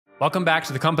Welcome back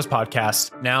to the Compass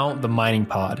Podcast, now the Mining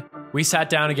Pod. We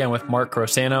sat down again with Mark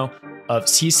Rossano of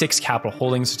C6 Capital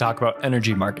Holdings to talk about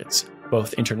energy markets,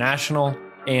 both international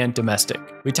and domestic.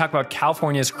 We talk about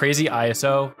California's crazy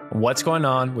ISO and what's going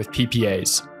on with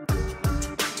PPAs.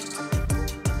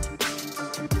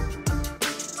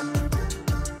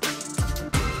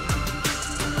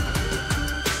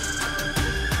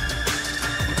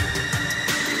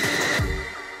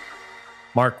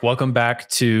 Mark, welcome back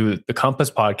to the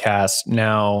Compass Podcast,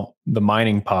 now the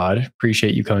Mining Pod.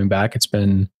 Appreciate you coming back. It's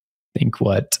been, I think,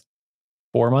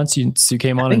 4 months since you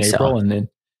came on in April? So. And then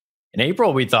in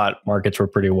April, we thought markets were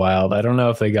pretty wild. I don't know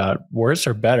if they got worse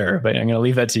or better, but I'm going to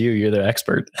leave that to you. You're the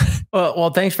expert.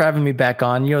 Well, thanks for having me back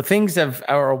on. You know, things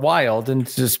are wild, and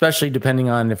especially depending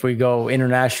on if we go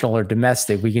international or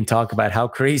domestic, we can talk about how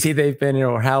crazy they've been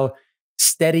or how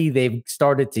steady they've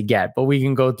started to get, but we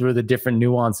can go through the different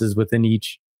nuances within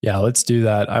each. Yeah, let's do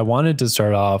that. I wanted to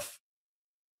start off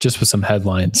just with some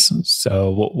headlines.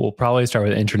 So we'll probably start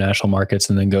with international markets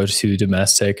and then go to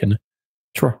domestic. And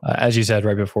sure, as you said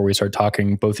right before we start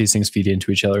talking, both these things feed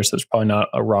into each other. So there's probably not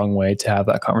a wrong way to have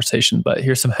that conversation. But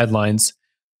here's some headlines.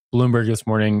 Bloomberg this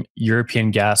morning: European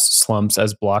gas slumps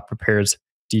as bloc prepares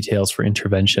details for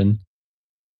intervention.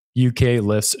 UK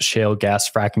lifts shale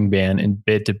gas fracking ban in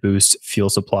bid to boost fuel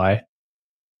supply.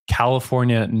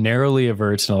 California narrowly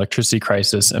averts an electricity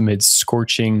crisis amid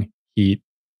scorching heat.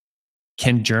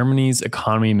 Can Germany's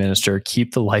economy minister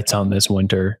keep the lights on this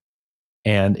winter?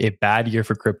 And a bad year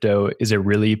for crypto is a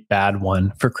really bad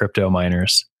one for crypto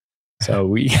miners. So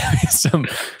we some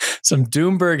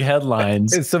Doomberg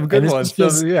headlines. It's some good ones.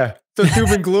 Yeah. So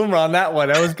doom and gloom on that one.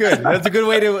 That was good. That's a good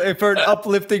way for an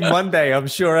uplifting Monday. I'm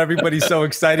sure everybody's so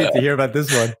excited to hear about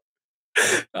this one.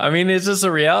 I mean, it's just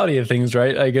a reality of things,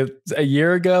 right? Like a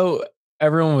year ago,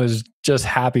 everyone was just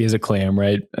happy as a clam,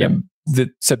 right? Yep. The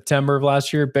September of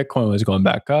last year, Bitcoin was going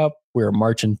back up. We were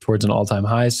marching towards an all-time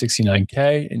high,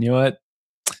 69K. And you know what?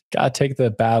 Got to take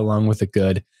the bad along with the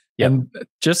good. Yep. And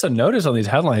just a notice on these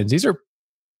headlines. These are,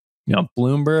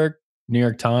 Bloomberg, New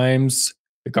York Times,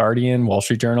 The Guardian, Wall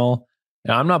Street Journal.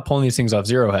 Now, I'm not pulling these things off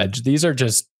Zero Hedge. These are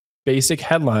just basic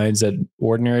headlines that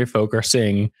ordinary folk are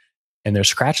seeing, and they're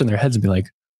scratching their heads and being like,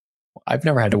 I've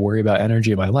never had to worry about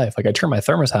energy in my life. Like, I turn my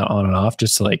thermostat on and off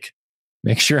just to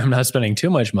make sure I'm not spending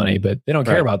too much money, but they don't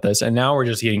care about this. And now we're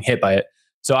just getting hit by it.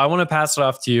 So I want to pass it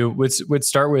off to you. We'd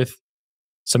start with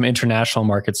some international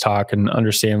markets talk and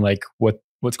understand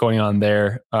what's going on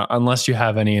there, unless you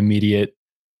have any immediate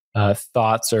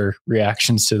thoughts or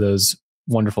reactions to those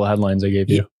wonderful headlines I gave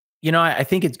you. You know, I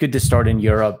think it's good to start in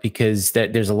Europe because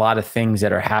there's a lot of things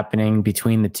that are happening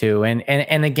between the two.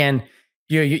 And again,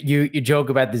 you joke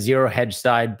about the Zero Hedge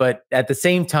side, but at the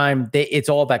same time, it's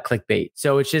all about clickbait.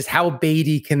 So it's just how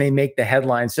baity can they make the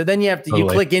headlines? So then you have to you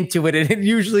click into it, and it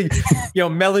usually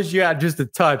mellows you out just a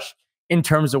touch in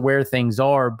terms of where things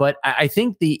are. But I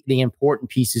think the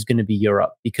important piece is going to be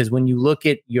Europe, because when you look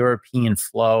at European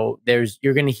flow,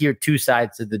 you're going to hear two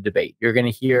sides of the debate. You're going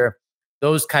to hear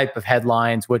those type of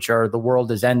headlines, which are the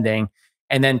world is ending,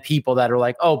 and then people that are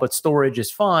like, oh, but storage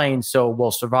is fine, so we'll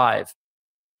survive.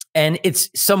 And it's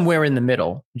somewhere in the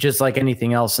middle, just like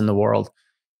anything else in the world.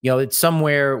 It's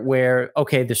somewhere where,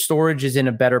 okay, the storage is in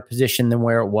a better position than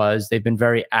where it was. They've been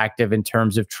very active in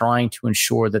terms of trying to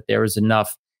ensure that there is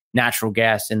enough natural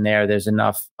gas in there. There's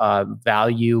enough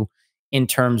value in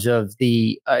terms of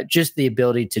just the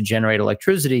ability to generate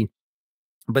electricity.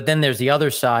 But then there's the other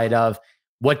side of,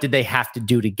 what did they have to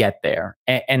do to get there?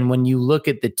 And when you look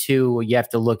at the two, you have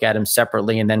to look at them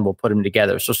separately, and then we'll put them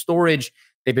together. So storage,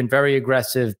 they've been very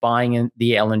aggressive buying in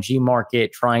the LNG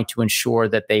market, trying to ensure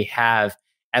that they have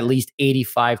at least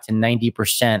 85 to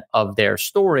 90% of their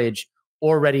storage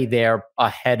already there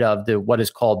ahead of what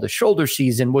is called the shoulder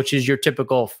season, which is your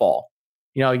typical fall.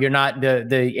 You're not,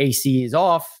 the AC is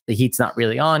off, the heat's not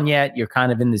really on yet. You're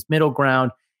kind of in this middle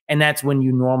ground. And that's when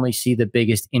you normally see the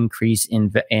biggest increase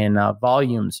in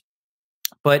volumes.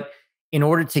 But in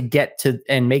order to get to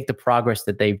and make the progress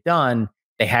that they've done,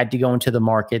 they had to go into the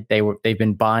market. They've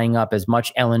been buying up as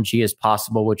much LNG as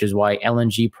possible, which is why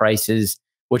LNG prices,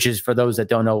 which is, for those that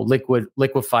don't know,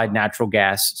 liquefied natural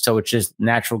gas. So it's just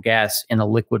natural gas in a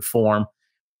liquid form.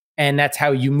 And that's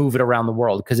how you move it around the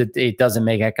world, because it doesn't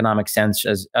make economic sense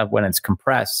when it's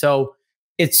compressed. So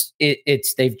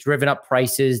they've driven up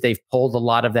prices. They've pulled a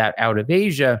lot of that out of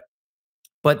Asia,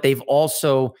 but they've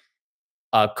also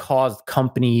caused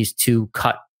companies to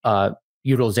cut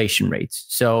utilization rates.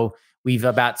 So we've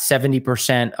about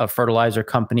 70% of fertilizer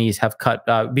companies have cut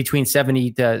between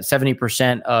 70 to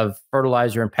 70% of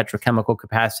fertilizer and petrochemical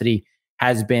capacity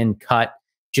has been cut.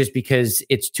 just because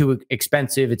it's too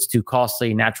expensive, it's too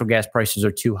costly, natural gas prices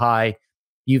are too high.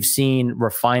 You've seen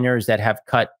refiners that have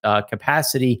cut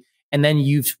capacity, and then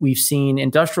we've seen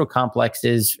industrial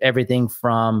complexes, everything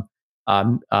from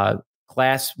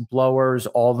glass blowers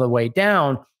all the way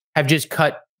down, have just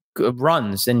cut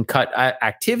runs and cut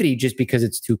activity just because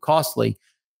it's too costly.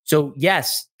 So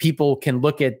yes, people can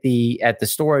look at the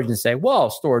storage and say, "Well,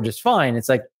 storage is fine." It's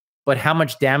like, but how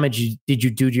much damage did you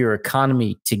do to your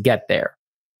economy to get there?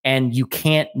 And you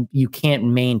can't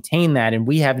maintain that. And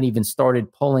we haven't even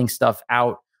started pulling stuff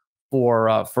out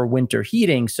for winter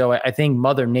heating. So I think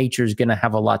Mother Nature is going to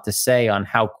have a lot to say on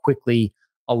how quickly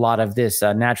a lot of this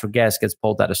natural gas gets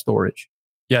pulled out of storage.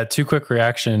 Yeah, two quick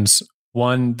reactions.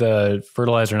 One, the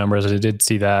fertilizer numbers, I did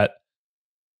see that.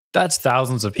 That's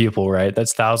thousands of people, right?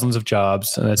 That's thousands of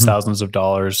jobs, and that's thousands of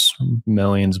dollars,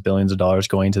 millions, billions of dollars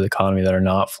going to the economy that are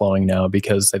not flowing now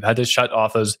because they've had to shut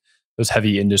off those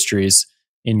heavy industries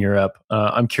in Europe.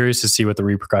 I'm curious to see what the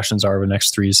repercussions are over the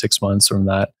next 3 to 6 months from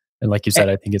that. And like you said,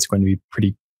 I think it's going to be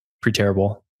pretty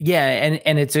terrible. Yeah,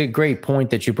 and it's a great point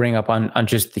that you bring up on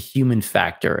just the human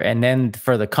factor. And then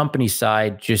for the company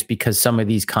side, just because some of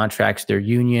these contracts, they're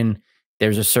union,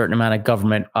 there's a certain amount of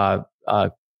government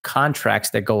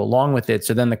contracts that go along with it.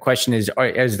 So then the question is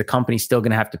the company still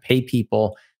going to have to pay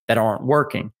people that aren't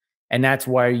working? And that's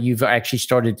why you've actually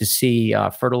started to see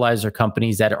fertilizer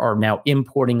companies that are now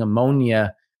importing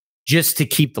ammonia just to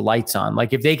keep the lights on.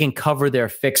 Like if they can cover their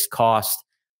fixed cost,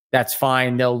 that's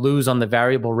fine. They'll lose on the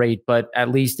variable rate, but at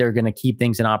least they're going to keep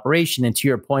things in operation. And to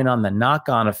your point on the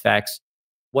knock-on effects,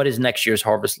 what does next year's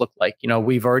harvest look like?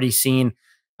 We've already seen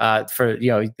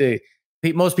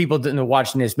most people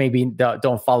watching this maybe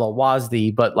don't follow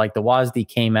WASDE, but like the WASDE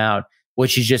came out,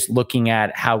 which is just looking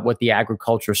at what the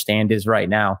agriculture stand is right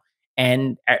now.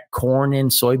 And corn and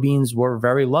soybeans were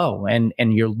very low. And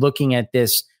you're looking at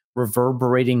this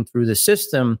reverberating through the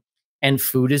system, and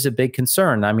food is a big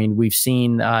concern. I mean, we've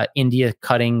seen India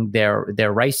cutting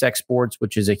their rice exports,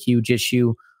 which is a huge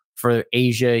issue for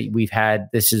Asia.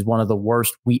 This is one of the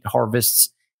worst wheat harvests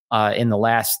in the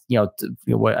last,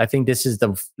 I think this is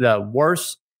the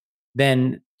worst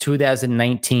than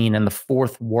 2019 and the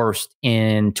fourth worst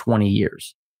in 20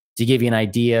 years. To give you an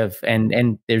idea of,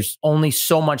 and there's only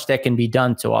so much that can be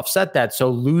done to offset that. So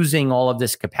losing all of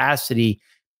this capacity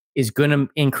is going to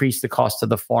increase the cost to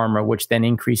the farmer, which then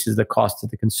increases the cost to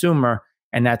the consumer.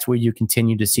 And that's where you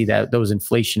continue to see those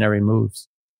inflationary moves.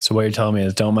 So what you're telling me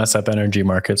is don't mess up energy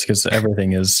markets because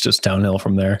everything is just downhill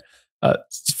from there.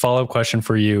 Follow-up question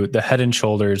for you, the Head and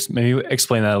Shoulders, maybe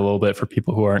explain that a little bit for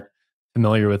people who aren't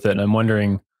familiar with it. And I'm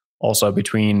wondering also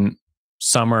between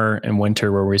summer and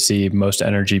winter where we see most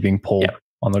energy being pulled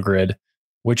on the grid,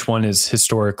 which one is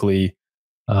historically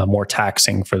more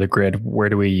taxing for the grid? Where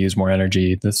do we use more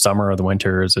energy, the summer or the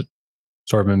winter? Is it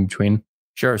sort of in between?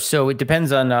 Sure. So it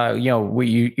depends on,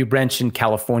 you mentioned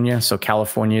California. So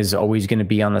California is always going to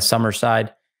be on the summer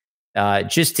side.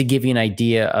 Just to give you an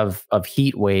idea of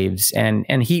heat waves,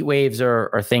 and heat waves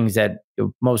are things that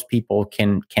most people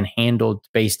can handle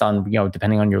based on,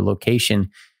 depending on your location.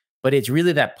 But it's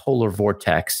really that polar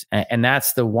vortex. And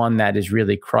that's the one that is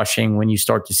really crushing when you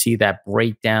start to see that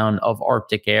breakdown of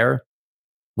Arctic air,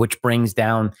 which brings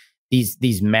down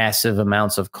these massive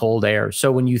amounts of cold air.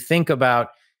 So when you think about,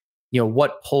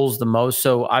 what pulls the most,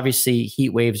 so obviously heat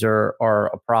waves are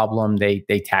a problem.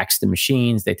 They tax the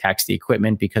machines, they tax the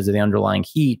equipment because of the underlying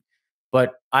heat.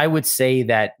 But I would say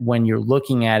that when you're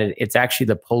looking at it, it's actually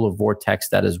the polar vortex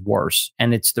that is worse.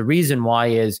 And it's the reason why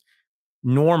is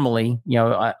normally,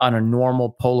 on a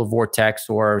normal polar vortex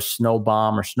or snow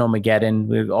bomb or snowmageddon,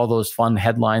 with all those fun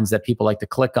headlines that people like to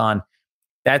click on,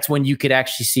 that's when you could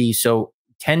actually see, so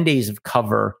 10 days of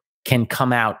cover can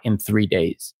come out in 3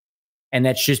 days. And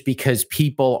that's just because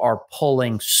people are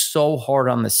pulling so hard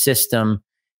on the system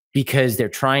because they're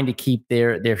trying to keep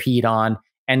their heat on.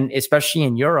 And especially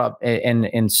in Europe and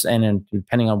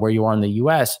depending on where you are in the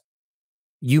US,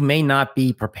 you may not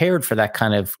be prepared for that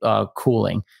kind of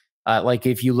cooling. Like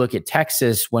if you look at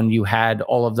Texas, when you had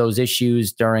all of those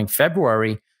issues during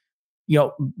February,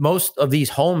 most of these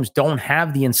homes don't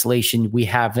have the insulation we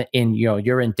have in,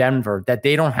 you're in Denver, that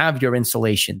they don't have your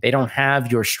insulation. They don't have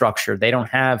your structure. They don't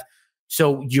have,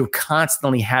 so you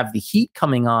constantly have the heat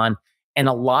coming on. And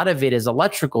a lot of it is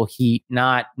electrical heat,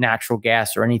 not natural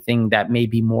gas or anything that may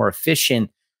be more efficient.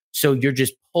 So you're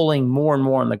just pulling more and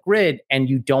more on the grid, and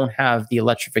you don't have the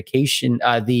electrification,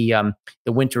 the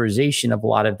winterization of a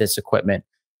lot of this equipment.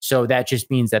 So that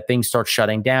just means that things start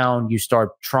shutting down. You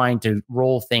start trying to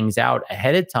roll things out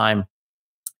ahead of time.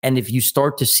 And if you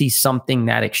start to see something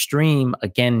that extreme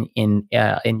again in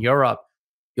Europe,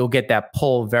 you'll get that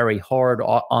pull very hard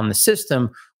on the system,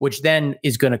 which then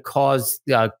is going to cause,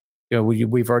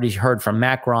 we've already heard from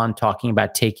Macron talking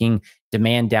about taking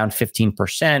demand down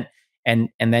 15%. And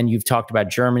then you've talked about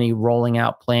Germany rolling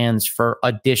out plans for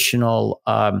additional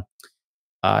not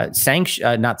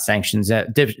sanctions,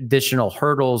 additional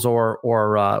hurdles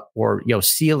or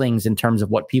ceilings in terms of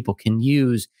what people can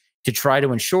use to try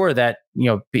to ensure that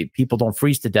people don't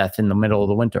freeze to death in the middle of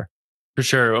the winter. For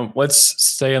sure. Let's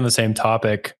stay on the same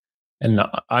topic. And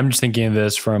I'm just thinking of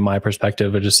this from my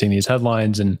perspective of just seeing these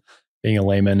headlines and being a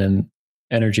layman in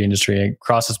energy industry. I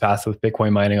cross this path with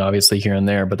Bitcoin mining, obviously here and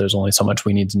there, but there's only so much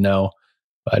we need to know.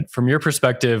 But from your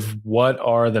perspective, what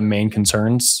are the main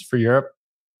concerns for Europe?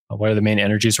 What are the main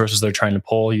energy sources they're trying to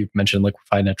pull? You mentioned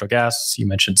liquefied natural gas. You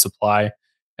mentioned supply.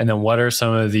 And then what are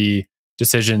some of the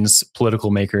decisions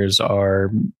political makers are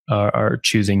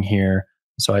choosing here?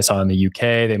 So I saw in the UK,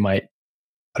 they might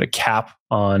put a cap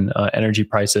on energy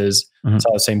prices. Mm-hmm.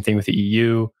 Saw the same thing with the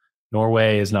EU.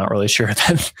 Norway is not really sure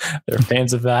that they're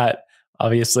fans of that,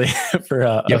 obviously, for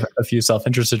a few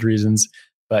self-interested reasons.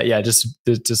 But yeah, just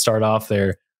to start off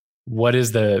there, what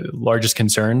is the largest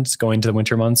concerns going to the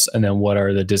winter months? And then what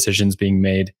are the decisions being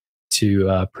made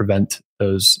to prevent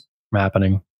those from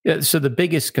happening? Yeah, so the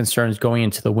biggest concerns going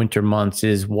into the winter months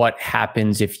is what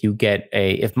happens if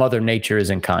if Mother Nature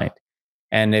isn't kind.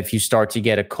 And if you start to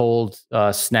get a cold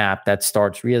snap that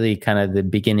starts really kind of the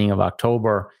beginning of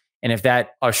October, and if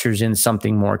that ushers in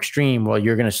something more extreme, well,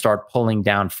 you're going to start pulling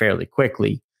down fairly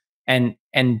quickly. And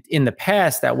in the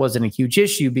past, that wasn't a huge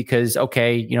issue because,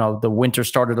 okay, the winter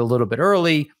started a little bit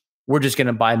early. We're just going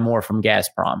to buy more from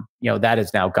Gazprom. That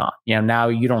is now gone. Now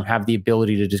you don't have the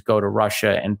ability to just go to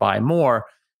Russia and buy more.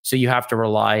 So you have to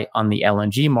rely on the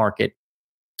LNG market.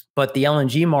 But the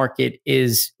LNG market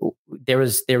there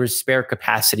is spare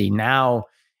capacity now.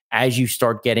 As you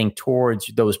start getting towards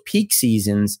those peak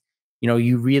seasons,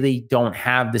 you really don't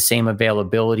have the same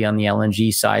availability on the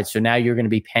LNG side. So now you're going to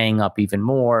be paying up even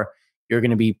more. You're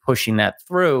going to be pushing that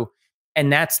through.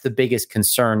 And that's the biggest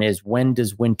concern is when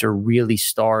does winter really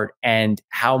start and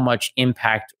how much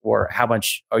impact or how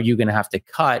much are you going to have to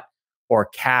cut or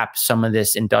cap some of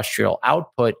this industrial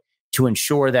output to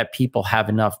ensure that people have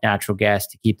enough natural gas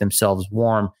to keep themselves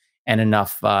warm and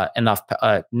enough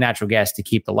natural gas to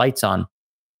keep the lights on.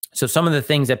 So some of the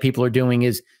things that people are doing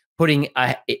is putting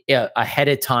ahead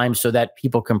of time so that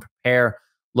people can prepare.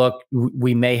 Look,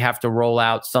 we may have to roll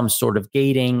out some sort of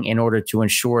gating in order to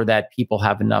ensure that people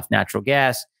have enough natural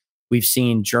gas. We've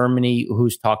seen Germany,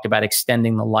 who's talked about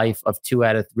extending the life of 2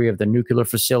 out of 3 of the nuclear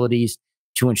facilities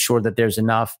to ensure that there's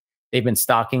enough. They've been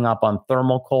stocking up on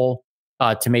thermal coal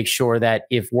to make sure that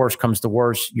if worse comes to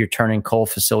worse, you're turning coal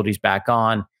facilities back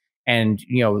on. And,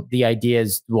 the idea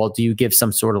is, well, do you give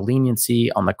some sort of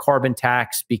leniency on the carbon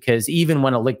tax? Because even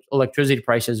when electricity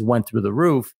prices went through the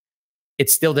roof, it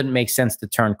still didn't make sense to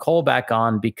turn coal back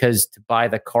on because to buy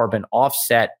the carbon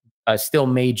offset still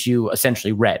made you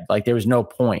essentially red. Like there was no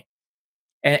point.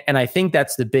 And I think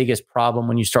that's the biggest problem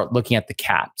when you start looking at the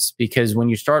caps, because when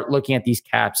you start looking at these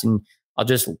caps, and I'll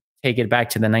just take it back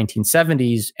to the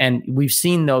 1970s, and we've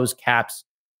seen those caps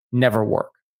never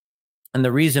work. And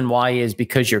the reason why is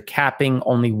because you're capping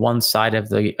only one side of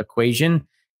the equation,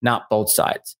 not both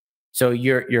sides. So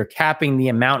you're capping the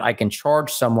amount I can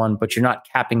charge someone, but you're not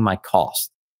capping my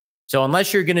cost. So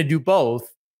unless you're going to do both,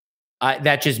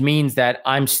 that just means that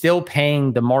I'm still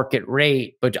paying the market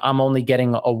rate, but I'm only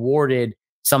getting awarded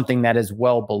something that is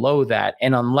well below that.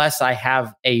 And unless I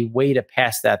have a way to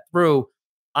pass that through,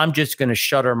 I'm just going to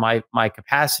shutter my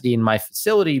capacity in my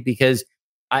facility because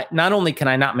not only can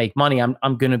I not make money,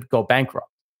 I'm going to go bankrupt.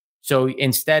 So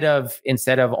instead of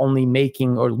only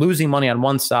making or losing money on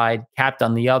one side, capped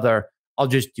on the other, I'll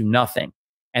just do nothing.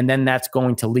 And then that's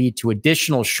going to lead to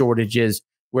additional shortages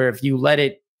where if you let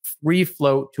it free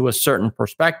float to a certain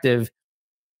perspective,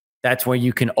 that's where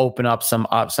you can open up some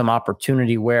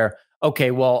opportunity where,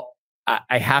 okay, well,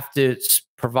 I have to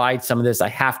provide some of this. I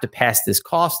have to pass this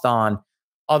cost on.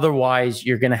 Otherwise,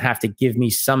 you're going to have to give me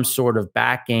some sort of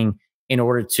backing in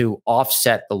order to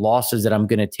offset the losses that I'm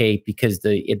going to take because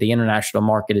the international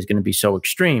market is going to be so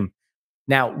extreme.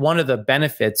 Now, one of the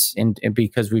benefits, and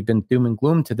because we've been doom and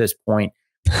gloom to this point,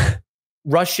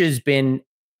 Russia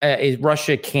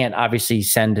can't obviously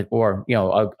send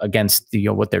against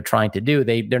what they're trying to do.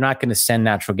 They're not going to send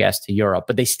natural gas to Europe,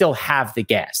 but they still have the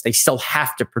gas. They still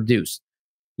have to produce.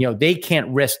 They can't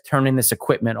risk turning this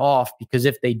equipment off because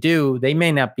if they do, they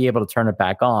may not be able to turn it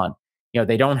back on.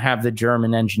 They don't have the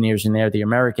German engineers in there, the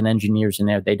American engineers in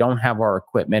there. They don't have our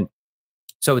equipment.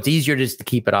 So it's easier just to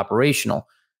keep it operational.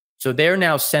 So they're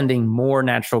now sending more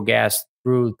natural gas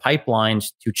through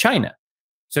pipelines to China.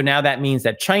 So now that means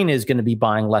that China is going to be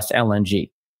buying less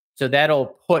LNG. So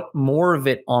that'll put more of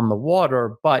it on the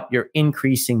water, but you're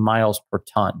increasing miles per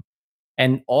ton.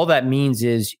 And all that means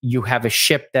is you have a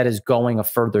ship that is going a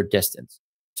further distance.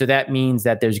 So that means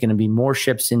that there's going to be more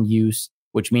ships in use,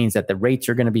 which means that the rates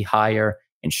are going to be higher,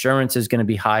 insurance is going to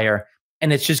be higher,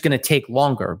 and it's just going to take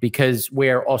longer because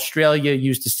where Australia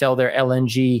used to sell their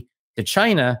LNG to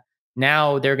China,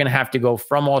 now they're going to have to go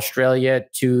from Australia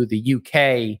to the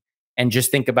UK, and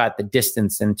just think about the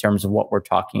distance in terms of what we're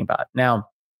talking about. Now,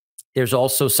 there's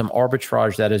also some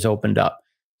arbitrage that has opened up.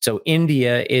 So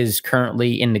India is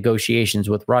currently in negotiations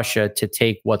with Russia to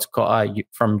take what's called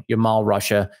from Yamal,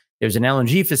 Russia. There's an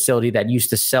LNG facility that used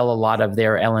to sell a lot of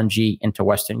their LNG into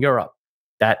Western Europe.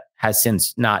 That has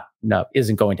since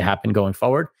isn't going to happen going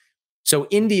forward. So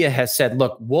India has said,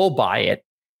 look, we'll buy it,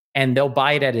 and they'll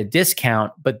buy it at a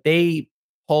discount, but they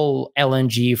pull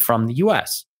LNG from the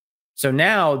US. So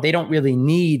now they don't really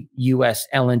need US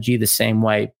LNG the same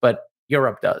way, but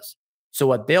Europe does. So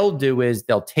what they'll do is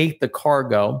they'll take the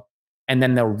cargo and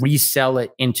then they'll resell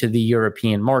it into the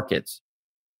European markets.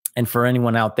 And for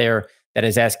anyone out there that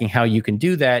is asking how you can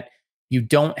do that, you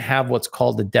don't have what's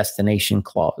called a destination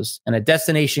clause. And a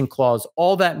destination clause,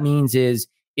 all that means is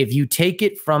if you take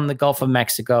it from the Gulf of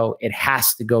Mexico, it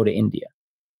has to go to India.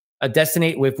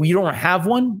 If we don't have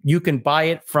one, you can buy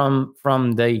it from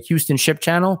the Houston Ship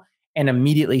Channel and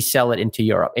immediately sell it into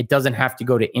Europe. It doesn't have to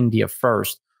go to India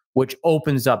first, which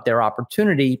opens up their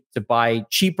opportunity to buy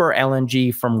cheaper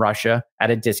LNG from Russia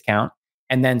at a discount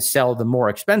and then sell the more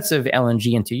expensive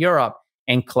LNG into Europe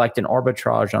and collect an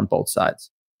arbitrage on both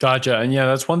sides. Gotcha. And yeah,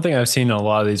 that's one thing I've seen in a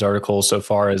lot of these articles so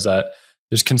far is that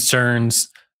there's concerns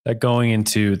that going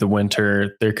into the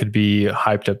winter, there could be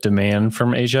hyped up demand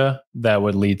from Asia that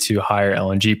would lead to higher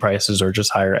LNG prices or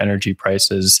just higher energy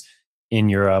prices in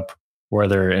Europe where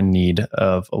they're in need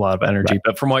of a lot of energy. Right.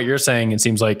 But from what you're saying, it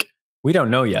seems like we don't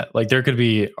know yet. Like there could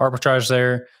be arbitrage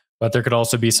there, but there could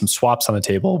also be some swaps on the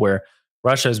table where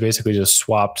Russia has basically just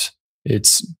swapped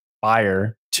its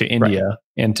buyer to India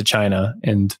and to China.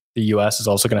 And the US is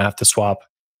also going to have to swap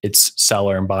its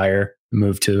seller and buyer and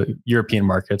move to European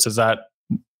markets. Is that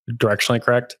directionally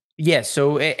correct? Yes.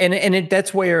 So,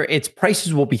 that's where its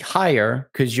prices will be higher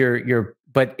because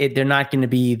they're not going to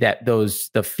be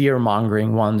the fear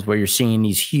mongering ones where you're seeing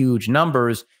these huge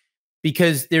numbers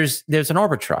because there's an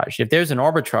arbitrage. If there's an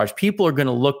arbitrage, people are going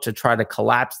to look to try to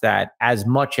collapse that as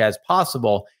much as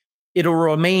possible. It'll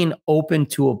remain open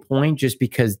to a point just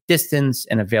because distance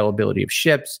and availability of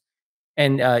ships.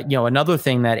 And, another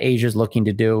thing that Asia is looking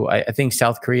to do, I think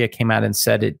South Korea came out and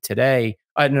said it today,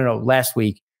 last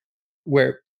week,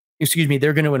 where,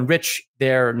 they're going to enrich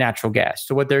their natural gas.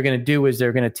 So what they're going to do is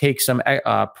they're going to take some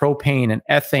propane and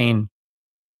ethane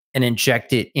and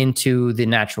inject it into the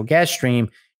natural gas stream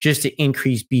just to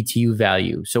increase BTU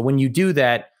value. So when you do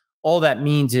that, all that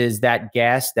means is that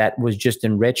gas that was just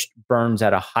enriched burns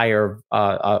at a higher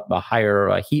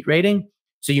heat rating.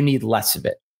 So you need less of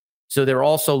it. So they're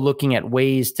also looking at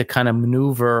ways to kind of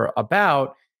maneuver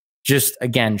about just,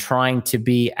 again, trying to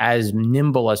be as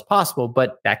nimble as possible,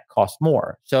 but that costs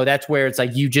more. So that's where it's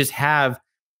like you just have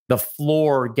the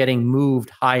floor getting moved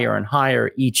higher and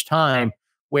higher each time,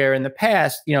 where in the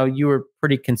past, you were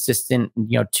pretty consistent,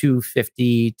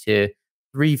 250 to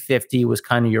 350 was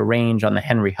kind of your range on the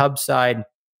Henry Hub side.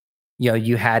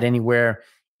 You had anywhere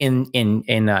in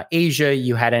Asia,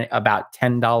 you had about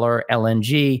 $10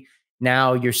 LNG.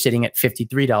 Now you're sitting at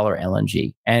 $53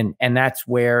 LNG. And that's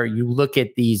where you look at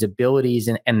these abilities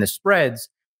and the spreads.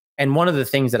 And one of the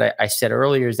things that I said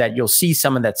earlier is that you'll see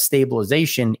some of that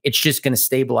stabilization. It's just going to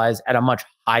stabilize at a much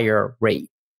higher rate.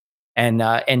 And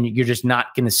you're just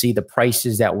not going to see the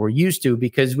prices that we're used to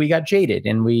because we got jaded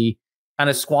and we kind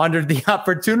of squandered the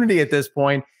opportunity at this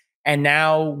point. And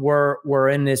now we're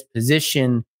in this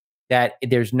position that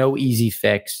there's no easy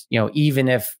fix. Even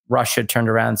if Russia turned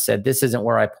around and said, this isn't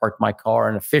where I parked my car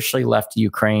and officially left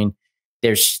Ukraine,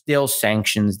 there's still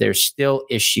sanctions, there's still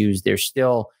issues, there's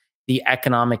still the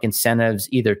economic incentives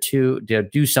either to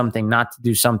do something, not to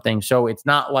do something. So it's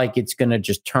not like it's going to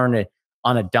just turn it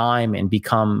on a dime and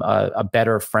become a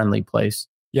better, friendly place.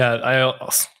 Yeah,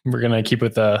 we're going to keep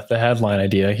with the headline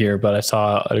idea here, but I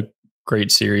saw a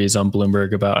great series on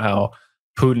Bloomberg about how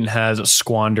Putin has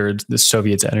squandered the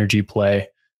Soviets' energy play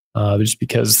just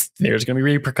because there's going to be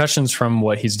repercussions from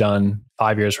what he's done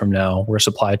 5 years from now, where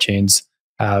supply chains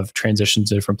have transitioned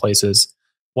to different places.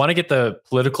 Want to get the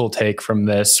political take from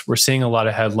this. We're seeing a lot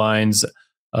of headlines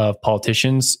of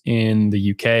politicians in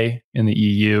the UK, in the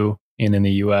EU, and in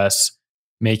the US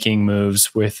making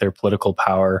moves with their political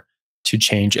power to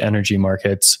change energy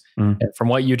markets. Mm. And from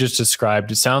what you just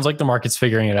described, it sounds like the market's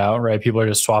figuring it out, right? People are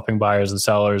just swapping buyers and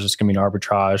sellers. It's going to be an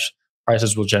arbitrage.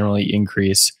 Prices will generally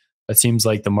increase. It seems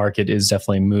like the market is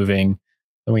definitely moving.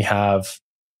 And we have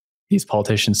these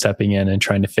politicians stepping in and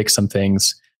trying to fix some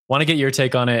things. Want to get your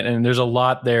take on it. And there's a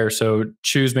lot there. So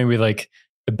choose maybe like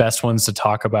the best ones to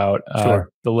talk about. Sure.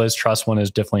 The Liz Truss one is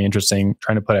definitely interesting,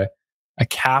 trying to put a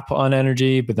cap on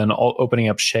energy, but then opening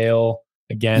up shale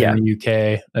again in the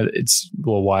UK. It's a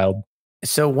little wild.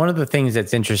 So one of the things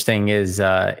that's interesting is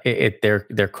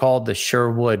they're called the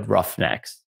Sherwood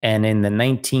Roughnecks. And in the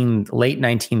late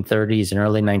 1930s and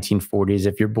early 1940s,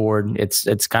 if you're bored,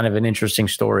 it's kind of an interesting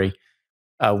story.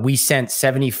 We sent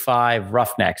 75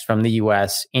 Roughnecks from the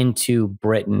US into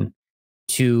Britain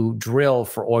to drill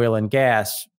for oil and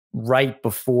gas right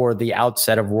before the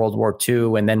outset of World War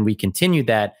II. And then we continued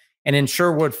that. And in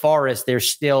Sherwood Forest, there's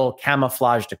still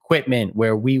camouflaged equipment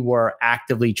where we were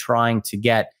actively trying to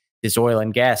get this oil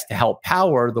and gas to help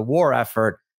power the war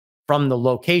effort from the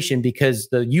location, because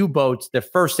the U-boats, the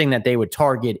first thing that they would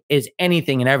target is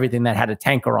anything and everything that had a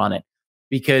tanker on it.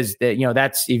 Because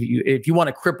that's if you want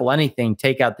to cripple anything,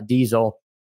 take out the diesel,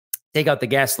 take out the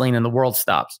gasoline, and the world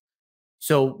stops.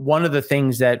 So one of the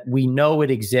things that we know it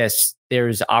exists,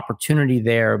 there's opportunity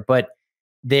there, but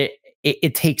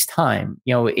it takes time.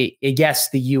 Yes,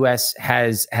 the U.S.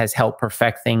 has helped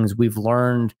perfect things. We've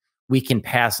learned. We can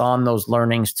pass on those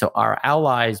learnings to our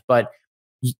allies, but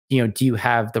do you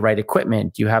have the right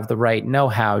equipment? Do you have the right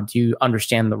know-how? Do you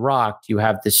understand the rock? Do you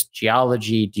have this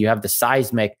geology? Do you have the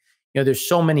seismic? There's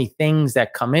so many things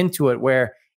that come into it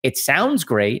where it sounds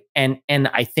great. And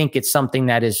I think it's something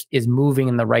that is moving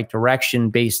in the right direction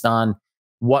based on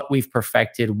what we've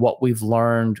perfected, what we've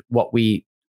learned, what we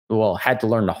had to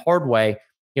learn the hard way.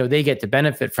 They get to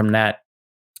benefit from that.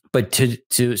 But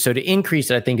to increase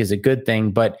it, I think, is a good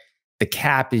thing. But the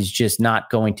cap is just not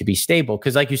going to be stable.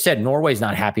 Because like you said, Norway's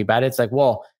not happy about it. It's like,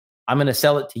 well, I'm going to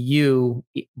sell it to you,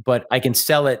 but I can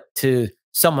sell it to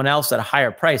someone else at a higher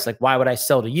price. Like, why would I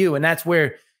sell to you? And that's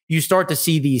where you start to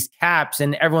see these caps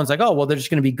and everyone's like, oh, well, they're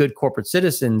just going to be good corporate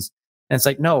citizens. And it's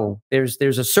like, no, there's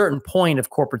a certain point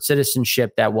of corporate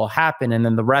citizenship that will happen. And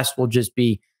then the rest will just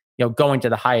be, going to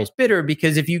the highest bidder,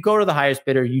 because if you go to the highest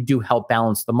bidder, you do help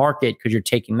balance the market because you're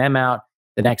taking them out.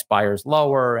 The next buyer's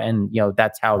lower. And,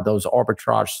 that's how those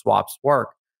arbitrage swaps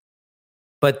work.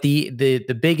 But the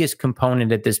biggest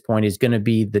component at this point is going to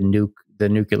be the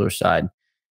nuclear side.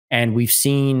 And we've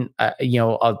seen,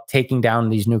 taking down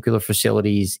these nuclear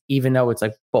facilities, even though it's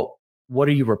like, well, what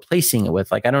are you replacing it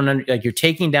with? Like, I don't know, like you're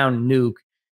taking down nuke,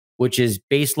 which is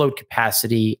baseload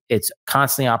capacity. It's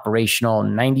constantly operational,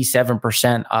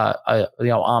 97%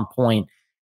 on point.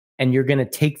 And you're going to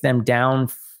take them down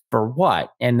for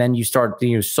what? And then you start to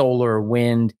use solar,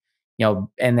 wind,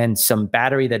 and then some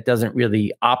battery that doesn't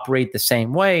really operate the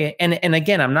same way. And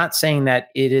again, I'm not saying that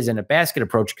it isn't a basket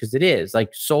approach, because it is.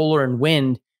 Like solar and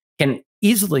wind can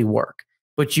easily work,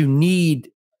 but you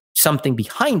need something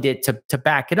behind it to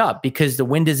back it up, because the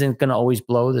wind isn't going to always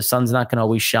blow, the sun's not going to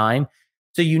always shine.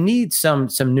 So you need some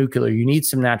nuclear, you need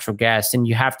some natural gas, and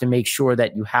you have to make sure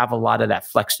that you have a lot of that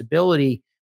flexibility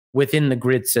within the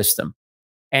grid system.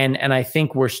 And I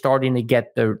think we're starting to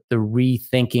get the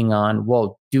rethinking on,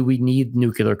 well, do we need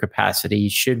nuclear capacity?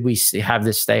 Should we have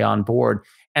this stay on board?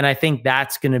 And I think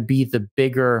that's going to be the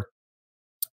bigger,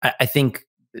 I think,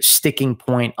 sticking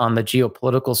point on the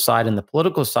geopolitical side and the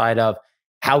political side of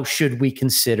how should we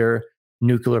consider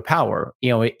nuclear power?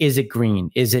 Is it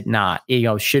green? Is it not?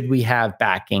 Should we have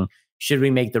backing? Should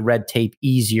we make the red tape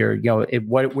easier?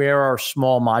 Where are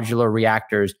small modular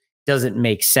reactors? Doesn't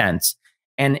make sense.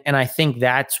 And I think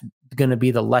that's going to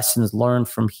be the lessons learned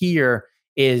from here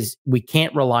is we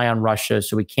can't rely on Russia,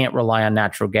 so we can't rely on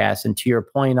natural gas. And to your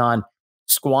point on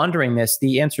squandering this,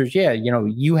 the answer is, yeah,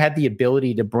 you had the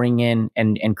ability to bring in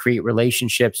and create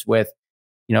relationships with,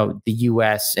 the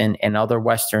US and other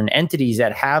Western entities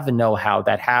that have a know-how,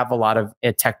 that have a lot of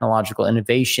technological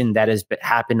innovation that has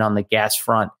happened on the gas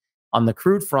front, on the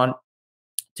crude front,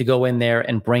 to go in there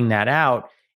and bring that out.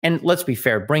 And let's be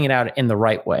fair, bring it out in the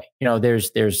right way.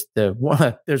 There's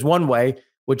one way,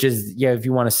 which is, if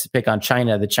you want to pick on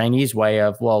China, the Chinese way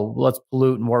of, well, let's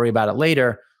pollute and worry about it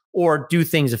later, or do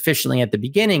things efficiently at the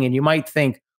beginning. And you might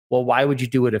think, well, why would you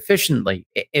do it efficiently?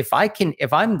 If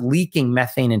I'm leaking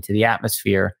methane into the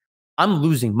atmosphere, I'm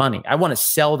losing money. I want to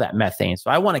sell that methane.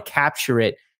 So I want to capture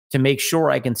it to make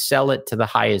sure I can sell it to the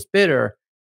highest bidder.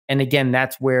 And again,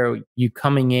 that's where you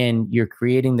coming in, you're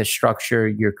creating the structure,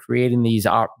 you're creating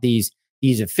these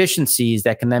efficiencies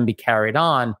that can then be carried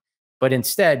on. But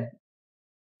instead,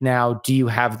 Now, do you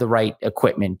have the right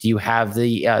equipment? Do you have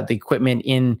the equipment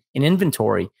in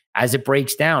inventory? As it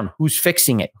breaks down, who's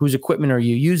fixing it? Whose equipment are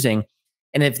you using?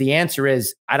 And if the answer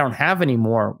is I don't have any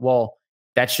more, well,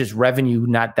 that's just revenue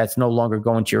that's no longer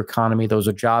going to your economy. Those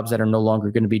are jobs that are no longer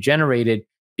going to be generated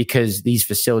because these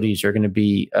facilities are going to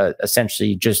be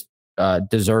essentially just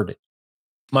deserted.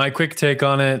 My quick take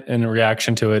on it and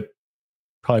reaction to it,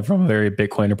 probably from a very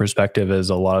Bitcoiner perspective, is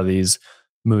a lot of these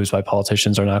moves by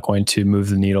politicians are not going to move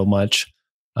the needle much.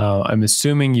 I'm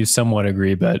assuming you somewhat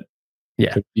agree, but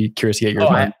yeah, could be curious to get your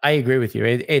thoughts. I agree with you.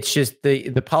 It's just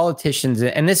the politicians,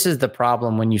 and this is the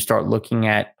problem when you start looking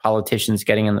at politicians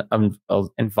getting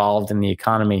involved in the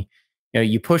economy.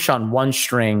 You push on one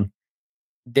string,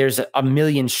 there's a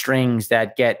million strings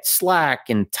that get slack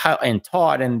and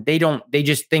taut, and they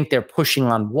just think they're pushing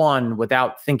on one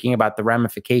without thinking about the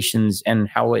ramifications and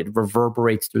how it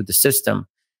reverberates through the system.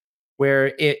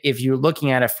 Where if you're looking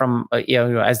at it from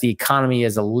as the economy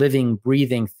is a living,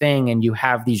 breathing thing, and you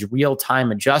have these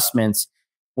real-time adjustments,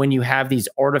 when you have these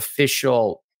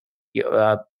artificial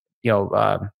hurdles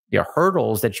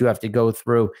that you have to go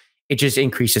through, it just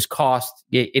increases cost.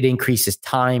 It increases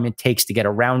time it takes to get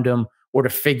around them or to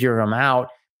figure them out.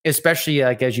 Especially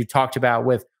like as you talked about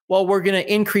with, well, we're going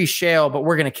to increase shale, but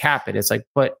we're going to cap it. It's like,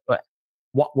 but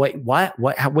what?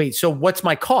 Wait. So what's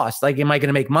my cost? Like, am I going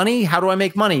to make money? How do I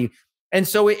make money? And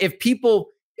so if people,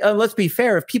 let's be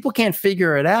fair, if people can't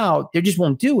figure it out, they just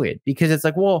won't do it because it's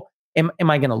like, well, am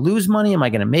I going to lose money? Am I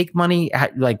going to make money? How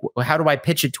do I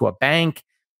pitch it to a bank?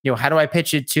 How do I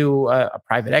pitch it to a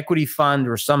private equity fund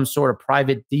or some sort of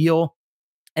private deal?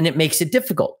 And it makes it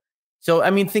difficult. So, I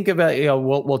mean, think about,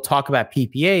 we'll talk about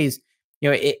PPAs.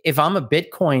 If I'm a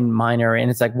Bitcoin miner and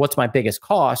it's like, what's my biggest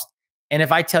cost? And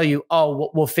if I tell you,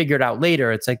 oh, we'll figure it out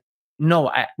later, it's like,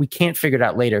 no, we can't figure it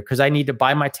out later because I need to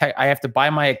buy my tech. I have to buy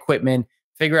my equipment,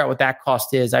 figure out what that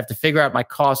cost is. I have to figure out my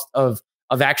cost of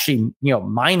actually,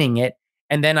 mining it.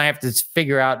 And then I have to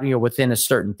figure out, within a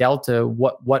certain delta,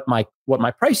 what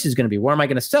my price is going to be. Where am I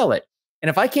going to sell it? And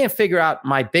if I can't figure out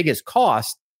my biggest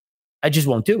cost, I just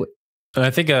won't do it. And I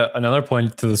think another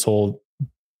point to this whole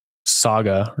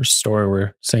saga or story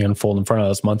we're seeing unfold in front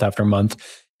of us month after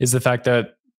month is the fact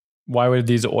that why would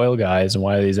these oil guys and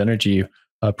why do these energy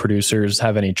producers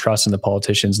have any trust in the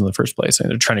politicians in the first place? And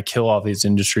they're trying to kill off these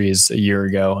industries a year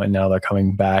ago, and now they're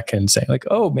coming back and saying like,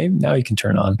 "Oh, maybe now you can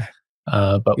turn on."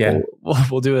 But yeah,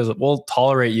 we'll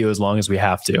tolerate you as long as we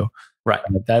have to. Right.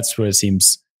 That's what it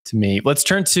seems to me. Let's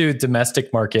turn to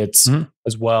domestic markets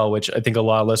as well, which I think a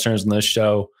lot of listeners on this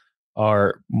show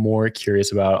are more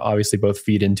curious about. Obviously, both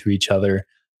feed into each other.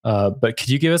 But could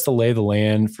you give us the lay of the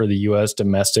land for the U.S.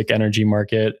 domestic energy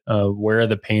market? Where are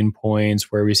the pain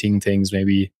points? Where are we seeing things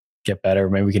maybe get better?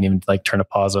 Maybe we can even turn a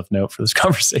positive note for this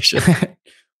conversation.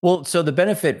 Well, so the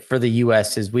benefit for the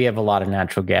U.S. is we have a lot of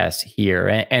natural gas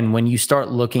here. And when you start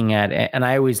looking at, and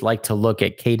I always like to look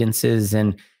at cadences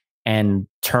and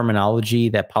terminology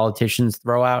that politicians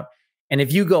throw out. And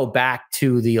if you go back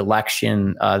to the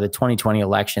election, the 2020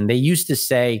 election, they used to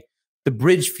say the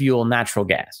bridge fuel natural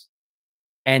gas.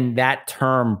 And that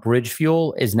term bridge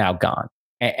fuel is now gone.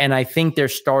 And I think they're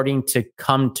starting to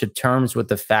come to terms with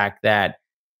the fact that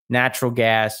natural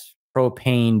gas,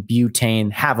 propane,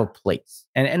 butane have a place.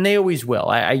 And they always will.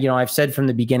 I've said from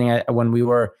the beginning when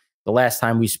the last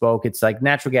time we spoke, it's like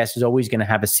natural gas is always going to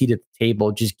have a seat at the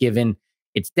table, just given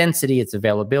its density, its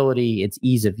availability, its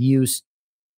ease of use.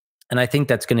 And I think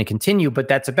that's going to continue, but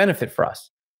that's a benefit for us.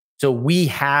 So we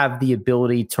have the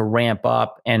ability to ramp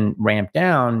up and ramp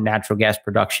down natural gas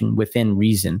production within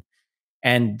reason.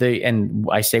 And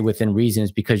I say within reason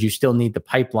is because you still need the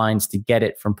pipelines to get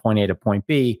it from point A to point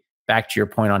B, back to your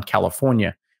point on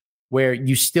California, where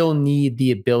you still need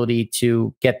the ability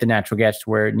to get the natural gas to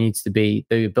where it needs to be,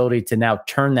 the ability to now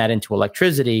turn that into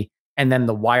electricity, and then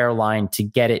the wire line to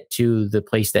get it to the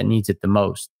place that needs it the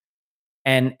most.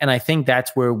 And I think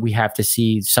that's where we have to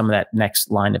see some of that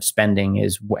next line of spending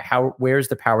is where's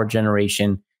the power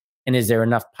generation, and is there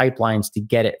enough pipelines to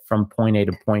get it from point A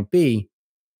to point B?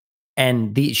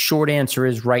 And the short answer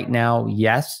is right now,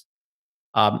 yes.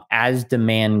 As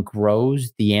demand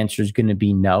grows, the answer is going to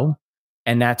be no.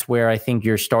 And that's where I think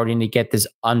you're starting to get this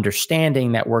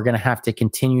understanding that we're going to have to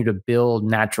continue to build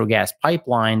natural gas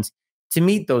pipelines to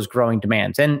meet those growing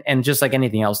demands. And just like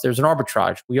anything else, there's an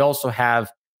arbitrage. We also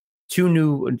have 2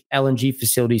 new LNG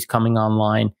facilities coming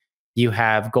online. You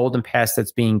have Golden Pass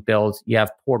that's being built. You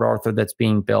have Port Arthur that's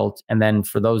being built. And then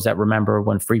for those that remember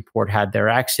when Freeport had their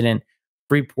accident,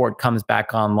 Freeport comes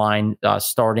back online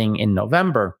starting in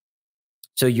November.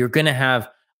 So you're going to have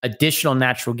additional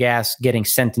natural gas getting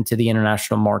sent into the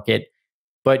international market.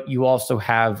 but you also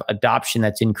have adoption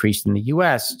that's increased in the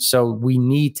US. So we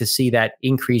need to see that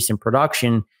increase in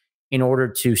production in order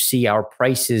to see our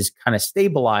prices kind of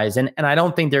stabilize. And I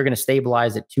don't think they're going to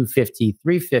stabilize at 250,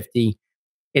 350.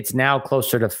 It's now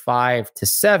closer to 5 to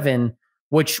 7,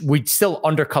 which would still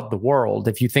undercut the world.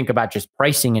 If you think about just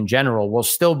pricing in general, will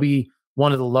still be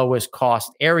one of the lowest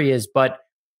cost areas, but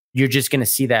you're just going to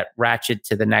see that ratchet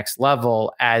to the next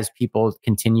level as people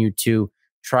continue to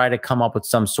try to come up with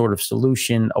some sort of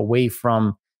solution away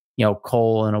from,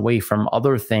 coal and away from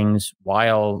other things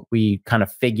while we kind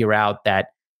of figure out that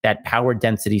power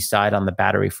density side on the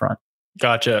battery front.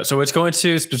 Gotcha. So it's going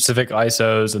to specific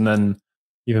ISOs and then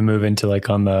even move into like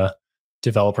on the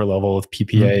developer level with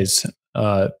PPAs.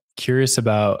 Curious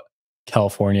about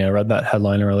California. I read that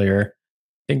headline earlier.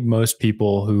 I think most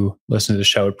people who listen to the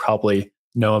show would probably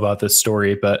know about this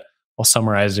story, but I'll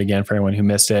summarize it again for anyone who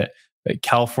missed it. But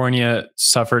California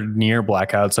suffered near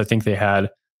blackouts. I think they had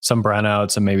some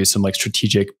brownouts and maybe some like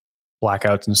strategic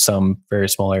blackouts in some very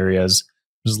small areas.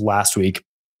 It was last week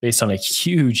based on a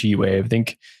huge heat wave. I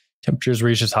think temperatures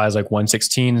reached as high as like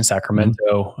 116 in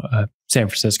Sacramento, San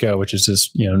Francisco, which is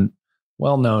just,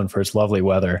 well known for its lovely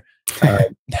weather,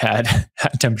 had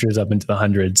temperatures up into the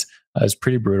hundreds. It was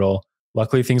pretty brutal.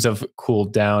 Luckily, things have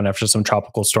cooled down after some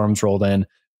tropical storms rolled in,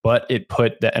 but it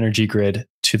put the energy grid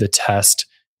to the test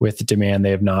with demand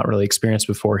they have not really experienced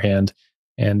beforehand.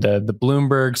 And the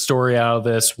Bloomberg story out of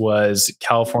this was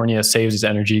California saves its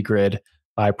energy grid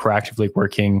by proactively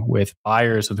working with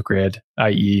buyers of the grid,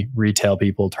 i.e. retail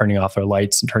people turning off their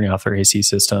lights and turning off their AC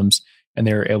systems. And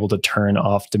they were able to turn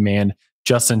off demand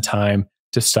just in time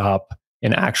to stop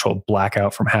an actual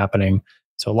blackout from happening.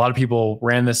 So a lot of people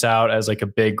ran this out as like a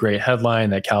big, great headline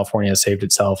that California saved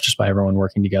itself just by everyone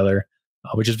working together,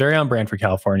 which is very on brand for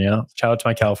California. Shout out to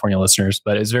my California listeners,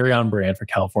 but it's very on brand for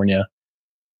California.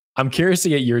 I'm curious to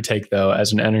get your take though,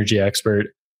 as an energy expert.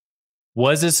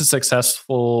 Was this a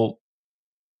successful,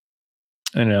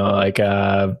 this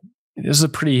is a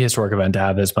pretty historic event to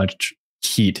have this much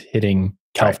heat hitting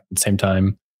California at the same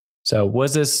time. So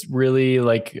was this really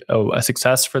like a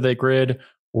success for the grid,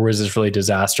 or is this really a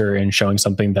disaster and showing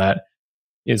something that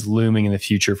is looming in the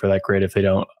future for that grid if they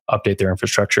don't update their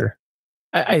infrastructure?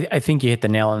 I think you hit the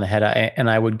nail on the head. And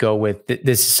I would go with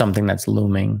this is something that's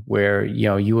looming where,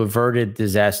 you averted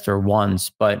disaster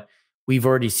once, but we've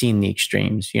already seen the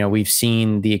extremes. We've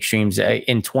seen the extremes.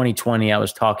 In 2020, I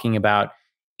was talking about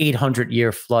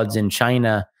 800-year floods in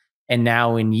China. And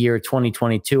now in year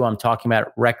 2022, I'm talking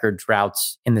about record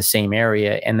droughts in the same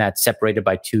area, and that's separated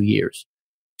by 2 years.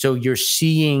 So you're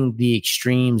seeing the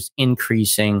extremes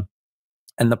increasing.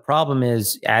 And the problem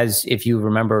is, as if you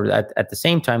remember, at the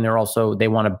same time, they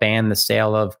want to ban the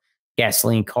sale of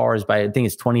gasoline cars by, I think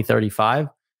it's 2035.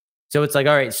 So it's like,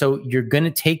 all right, so you're going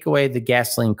to take away the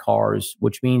gasoline cars,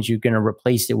 which means you're going to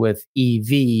replace it with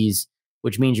EVs,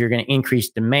 which means you're going to increase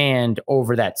demand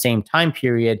over that same time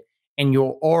period. And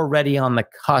you're already on the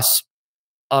cusp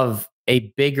of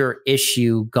a bigger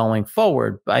issue going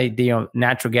forward.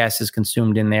 Natural gas is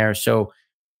consumed in there. So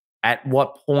at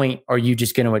what point are you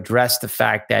just going to address the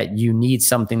fact that you need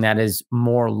something that is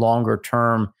more longer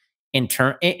term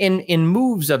in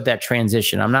moves of that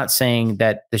transition? I'm not saying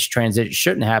that this transition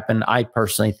shouldn't happen. I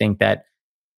personally think that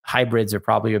hybrids are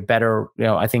probably a better,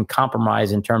 I think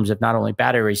compromise in terms of not only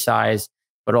battery size,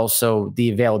 but also the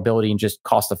availability and just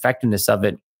cost effectiveness of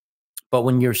it. But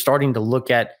when you're starting to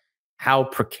look at how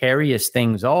precarious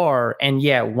things are, and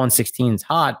 116 is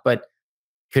hot, but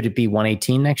could it be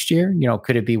 118 next year?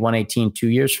 Could it be 118 2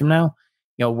 years from now?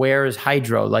 Where is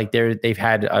hydro? Like they've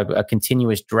had a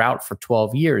continuous drought for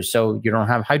 12 years. So you don't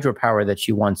have hydropower that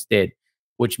you once did,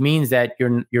 which means that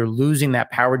you're losing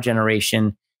that power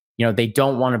generation. They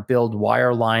don't want to build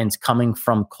wire lines coming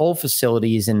from coal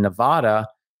facilities in Nevada.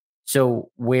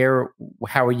 So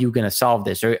how are you going to solve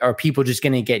this? Are people just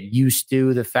going to get used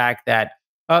to the fact that,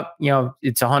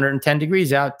 it's 110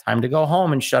 degrees out, time to go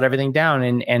home and shut everything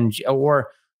down? Or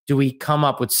do we come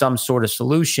up with some sort of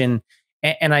solution?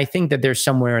 And I think that there's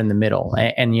somewhere in the middle.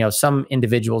 And some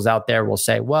individuals out there will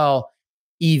say, well,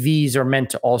 EVs are meant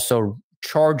to also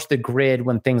charge the grid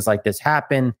when things like this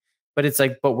happen. But it's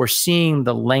like, but we're seeing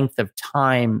the length of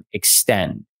time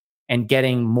extend and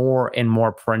getting more and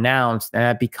more pronounced. And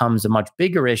that becomes a much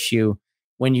bigger issue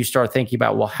when you start thinking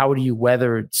about, well, how do you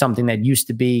weather something that used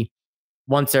to be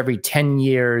once every 10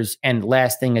 years and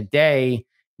lasting a day,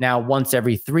 now once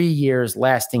every 3 years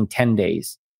lasting 10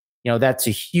 days? That's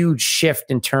a huge shift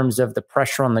in terms of the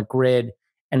pressure on the grid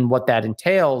and what that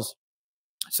entails.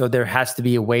 So there has to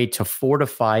be a way to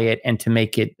fortify it and to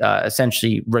make it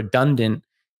essentially redundant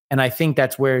And I think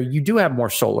that's where you do have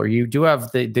more solar. You do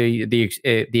have the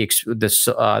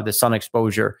sun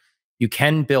exposure. You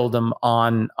can build them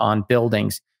on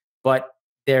buildings, but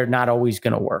they're not always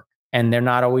going to work. And they're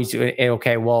not always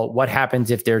okay. Well, what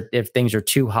happens if things are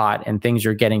too hot and things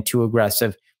are getting too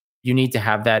aggressive? You need to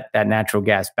have that natural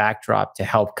gas backdrop to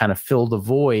help kind of fill the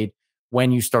void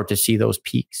when you start to see those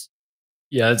peaks.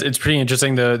 Yeah, it's pretty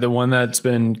interesting. The one that's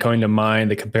been coming to mind,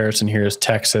 the comparison here is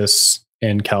Texas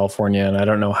and California. And I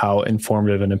don't know how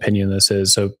informative an opinion this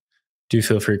is, so do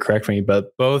feel free to correct me,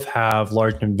 but both have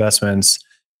large investments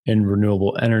in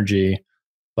renewable energy.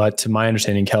 But to my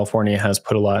understanding, California has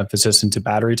put a lot of emphasis into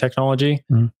battery technology.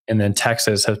 Mm-hmm. And then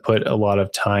Texas has put a lot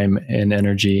of time and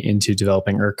energy into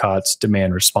developing ERCOT's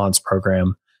demand response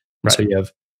program. Right. So you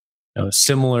have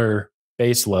similar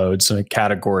base loads,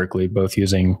 categorically, both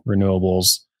using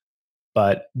renewables,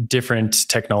 but different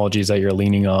technologies that you're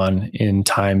leaning on in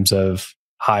times of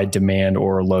high demand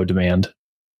or low demand.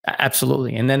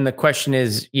 Absolutely. And then the question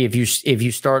is, if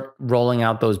you start rolling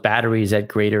out those batteries at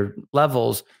greater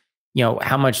levels,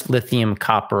 how much lithium,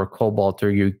 copper, cobalt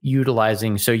are you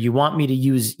utilizing? So you want me to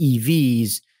use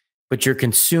EVs, but you're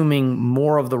consuming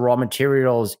more of the raw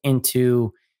materials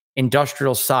into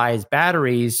industrial size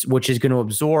batteries, which is going to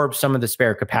absorb some of the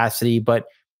spare capacity, but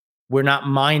we're not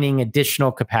mining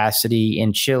additional capacity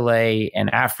in Chile and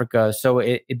Africa. So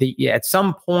at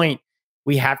some point,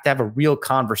 we have to have a real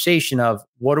conversation of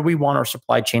what do we want our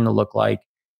supply chain to look like?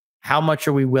 How much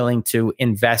are we willing to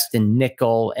invest in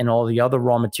nickel and all the other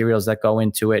raw materials that go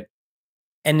into it?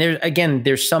 And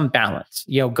there's some balance.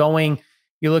 You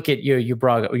look at you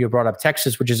brought up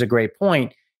Texas, which is a great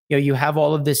point. You have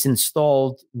all of this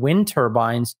installed wind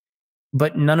turbines,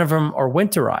 but none of them are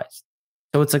winterized.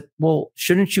 So it's like, well,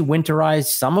 shouldn't you winterize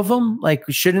some of them? Like,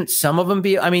 shouldn't some of them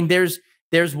be? I mean, there's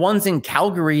ones in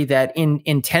Calgary that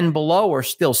in 10 below are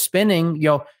still spinning.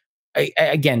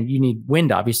 Again, you need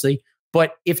wind, obviously.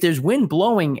 But if there's wind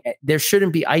blowing, there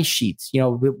shouldn't be ice sheets.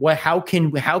 How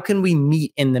can we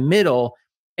meet in the middle?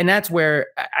 And that's where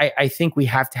I think we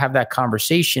have to have that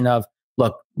conversation of,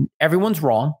 look, everyone's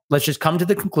wrong. Let's just come to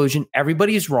the conclusion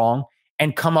everybody is wrong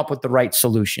and come up with the right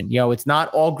solution. It's not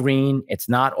all green. It's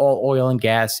not all oil and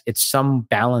gas. It's some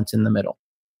balance in the middle.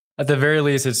 At the very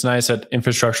least, it's nice that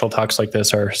infrastructural talks like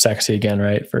this are sexy again,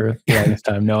 right? For the longest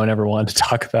time, no one ever wanted to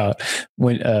talk about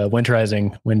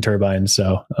winterizing wind turbines.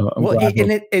 So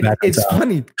it's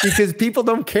funny because people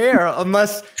don't care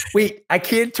unless I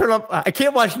can't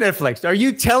watch Netflix. Are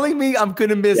you telling me I'm going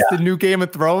to miss the new Game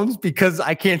of Thrones because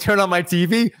I can't turn on my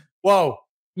TV? Whoa.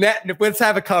 Let's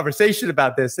have a conversation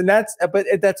about this. And that's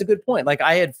a good point. Like,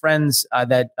 I had friends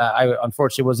that I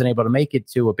unfortunately wasn't able to make it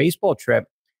to a baseball trip,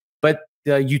 but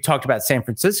you talked about San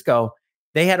Francisco.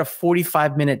 They had a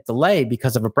 45-minute delay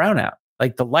because of a brownout.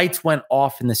 Like, the lights went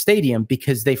off in the stadium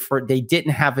because they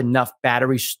didn't have enough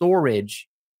battery storage,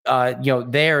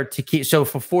 there to keep. So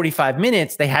for 45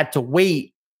 minutes, they had to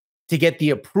wait to get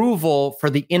the approval for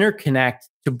the interconnect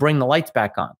to bring the lights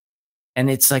back on. And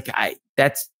it's like,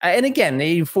 and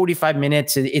again, 45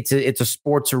 minutes. It's a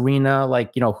sports arena.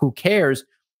 Like, who cares?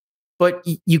 But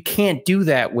you can't do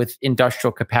that with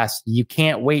industrial capacity. You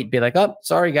can't wait and be like, oh,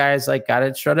 sorry, guys, like, got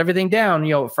to shut everything down.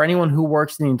 For anyone who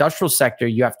works in the industrial sector,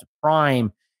 you have to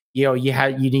prime. You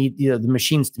need the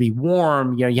machines to be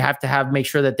warm. You have to make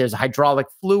sure that there's hydraulic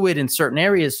fluid in certain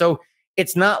areas. So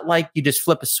it's not like you just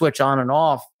flip a switch on and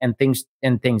off and things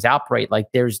operate. Like,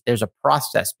 there's a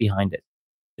process behind it.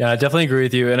 Yeah, I definitely agree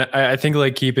with you. And I think,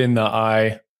 like, keeping the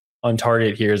eye on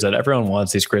target here is that everyone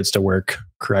wants these grids to work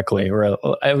correctly, or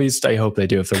at least I hope they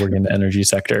do if they're working in the energy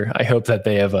sector. I hope that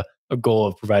they have a goal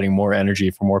of providing more energy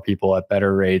for more people at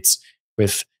better rates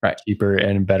with cheaper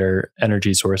and better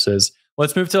energy sources.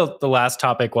 Let's move to the last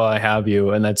topic while I have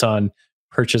you, and that's on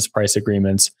purchase price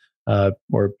agreements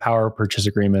or power purchase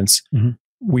agreements. Mm-hmm.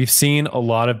 We've seen a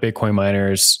lot of Bitcoin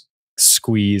miners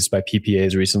squeezed by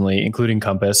PPAs recently, including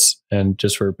Compass. And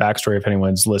just for backstory, if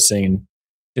anyone's listening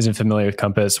isn't familiar with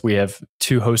Compass, we have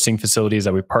 2 hosting facilities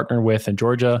that we partner with in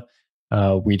Georgia.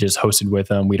 We just hosted with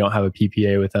them. We don't have a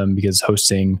PPA with them because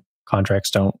hosting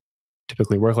contracts don't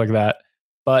typically work like that.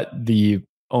 But the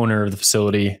owner of the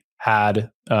facility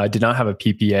did not have a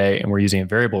PPA and were using a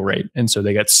variable rate. And so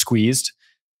they got squeezed.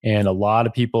 And a lot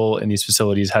of people in these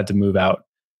facilities had to move out.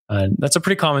 And that's a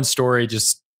pretty common story,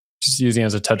 just using it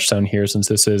as a touchstone here, since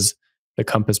this is the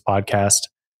Compass podcast.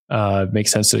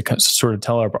 Makes sense to sort of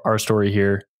tell our story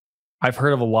here. I've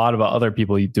heard of a lot about other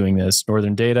people doing this.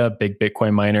 Northern Data, big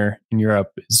Bitcoin miner in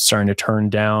Europe, is starting to turn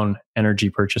down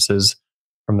energy purchases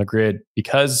from the grid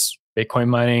because Bitcoin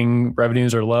mining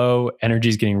revenues are low, energy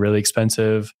is getting really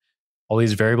expensive. All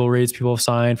these variable rates people have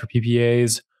signed for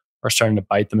PPAs are starting to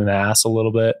bite them in the ass a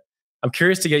little bit. I'm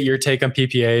curious to get your take on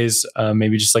PPAs,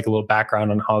 maybe just like a little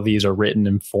background on how these are written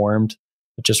and formed,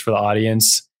 just for the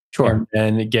audience, Sure.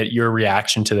 and get your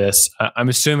reaction to this. I'm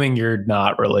assuming you're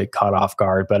not really caught off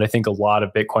guard, but I think a lot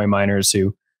of Bitcoin miners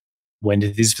who went to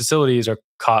these facilities are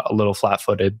caught a little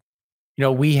flat-footed.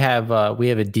 We have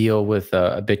a deal with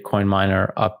a Bitcoin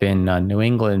miner up in New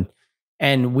England,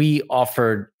 and we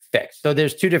offered fixed. So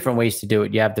there's two different ways to do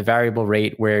it. You have the variable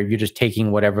rate where you're just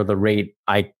taking whatever the rate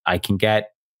I can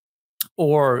get,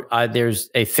 or there's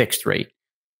a fixed rate.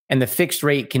 And the fixed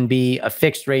rate can be a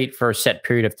fixed rate for a set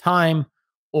period of time,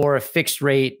 or a fixed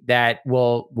rate that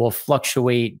will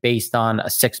fluctuate based on a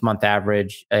 6-month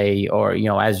average,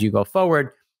 or as you go forward,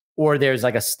 or there's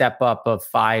like a step up of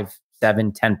 5,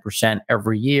 7, 10%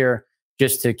 every year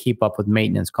just to keep up with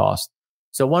maintenance costs.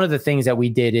 So one of the things that we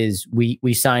did is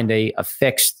we signed a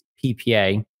fixed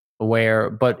PPA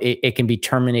but it can be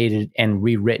terminated and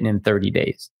rewritten in 30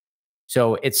 days.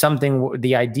 So it's something,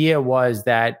 the idea was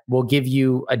that we'll give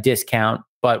you a discount,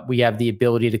 but we have the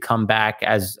ability to come back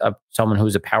as someone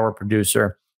who's a power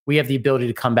producer. We have the ability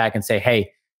to come back and say,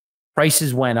 hey,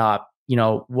 prices went up.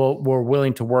 We're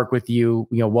willing to work with you.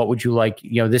 What would you like?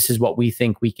 This is what we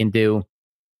think we can do,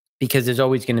 because there's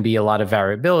always going to be a lot of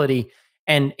variability.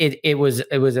 And it was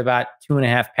about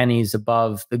 2.5 pennies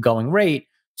above the going rate.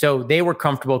 So they were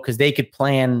comfortable because they could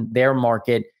plan their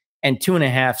market, and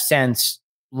 2.5 cents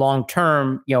long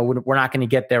term, we're not going to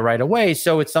get there right away.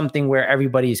 So it's something where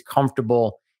everybody is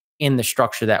comfortable in the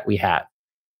structure that we have.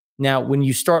 Now, when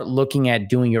you start looking at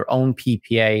doing your own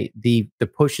PPA, the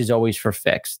push is always for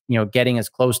fixed, getting as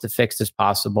close to fixed as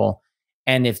possible.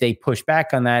 And if they push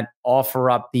back on that, offer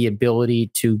up the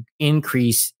ability to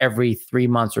increase every 3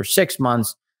 months or 6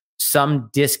 months some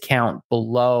discount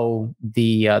below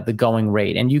the going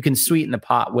rate. And you can sweeten the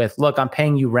pot with, look, I'm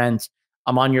paying you rent,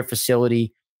 I'm on your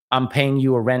facility, I'm paying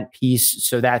you a rent piece,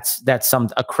 so that's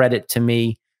a credit to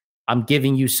me. I'm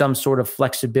giving you some sort of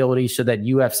flexibility so that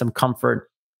you have some comfort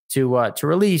to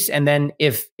release. And then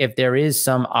if there is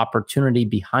some opportunity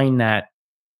behind that,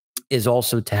 is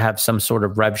also to have some sort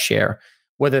of rev share,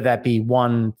 whether that be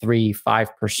 1, 3,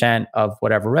 5% of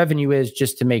whatever revenue is,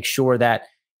 just to make sure that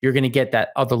you're going to get that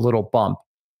other little bump.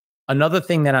 Another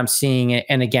thing that I'm seeing,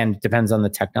 and again, it depends on the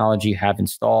technology you have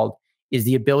installed, is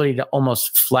the ability to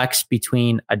almost flex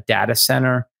between a data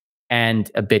center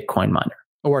and a Bitcoin miner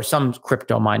or some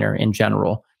crypto miner in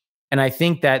general. And I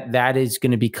think that is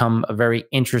going to become a very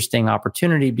interesting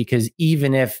opportunity, because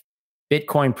even if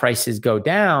Bitcoin prices go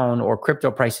down or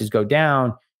crypto prices go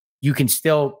down, you can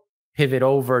still pivot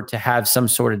over to have some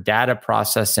sort of data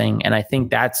processing. And I think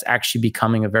that's actually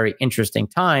becoming a very interesting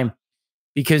time,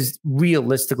 because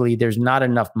realistically, there's not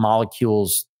enough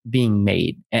molecules being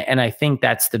made. And I think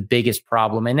that's the biggest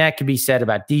problem. And that could be said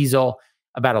about diesel,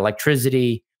 about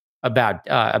electricity, about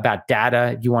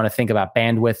data, if you want to think about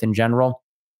bandwidth in general.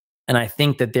 And I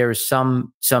think that there is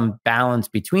some balance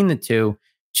between the two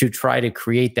to try to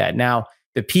create that. Now,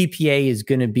 the PPA is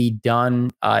going to be done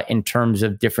in terms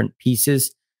of different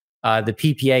pieces. The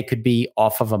PPA could be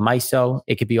off of a MISO.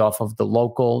 It could be off of the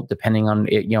local, depending on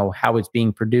how it's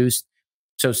being produced.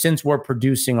 So since we're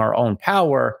producing our own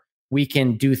power, we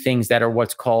can do things that are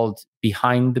what's called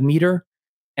behind the meter.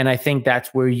 And I think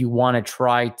that's where you want to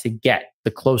try to get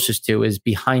the closest to, is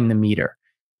behind the meter.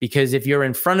 Because if you're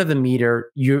in front of the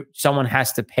meter, someone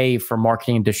has to pay for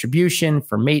marketing and distribution,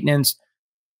 for maintenance.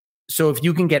 So if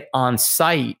you can get on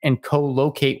site and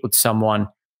co-locate with someone,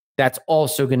 that's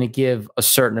also going to give a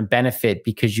certain benefit,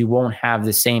 because you won't have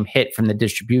the same hit from the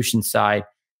distribution side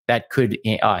that could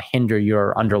hinder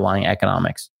your underlying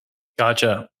economics.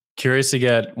 Gotcha. Curious to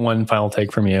get one final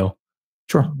take from you.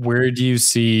 Sure. Where do you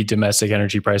see domestic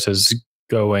energy prices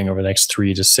going over the next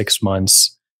 3 to 6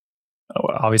 months?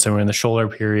 Obviously, we're in the shoulder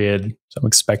period, so I'm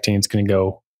expecting it's going to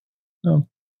go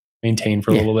maintain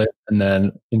for a little bit, and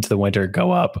then into the winter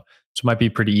go up. So it might be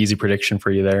a pretty easy prediction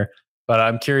for you there. But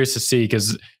I'm curious to see,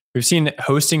 because we've seen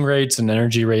hosting rates and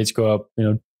energy rates go up,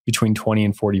 between 20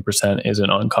 and 40% isn't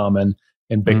uncommon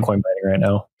in Bitcoin mining right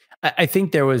now. I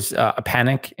think there was a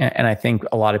panic, and I think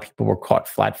a lot of people were caught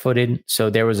flat-footed. So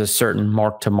there was a certain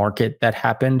mark to market that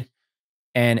happened.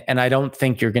 And I don't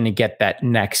think you're going to get that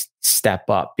next step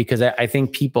up, because I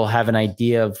think people have an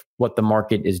idea of what the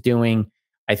market is doing.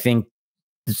 I think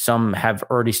some have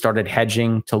already started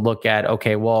hedging to look at,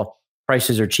 okay, well,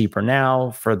 prices are cheaper now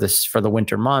for the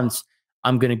winter months.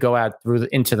 I'm going to go out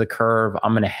into the curve.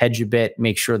 I'm going to hedge a bit,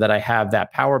 make sure that I have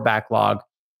that power backlog.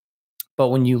 But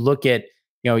when you look at,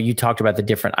 you talked about the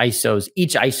different ISOs.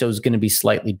 Each ISO is going to be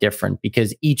slightly different,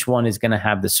 because each one is going to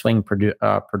have the swing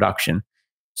production.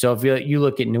 So if you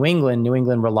look at New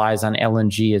England relies on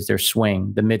LNG as their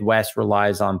swing. The Midwest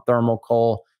relies on thermal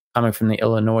coal coming from the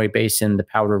Illinois basin, the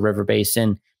Powder River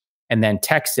basin, and then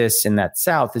Texas in that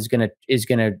south is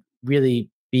gonna really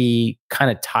be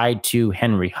kind of tied to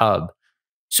Henry Hub.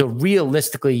 So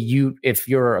realistically, if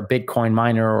you're a Bitcoin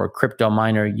miner or a crypto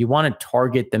miner, you want to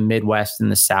target the Midwest and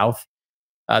the South.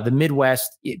 The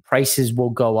Midwest prices will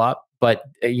go up, but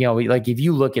like if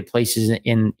you look at places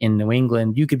in New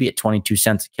England, you could be at 22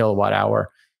 cents a kilowatt hour.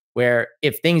 Where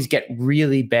if things get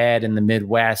really bad in the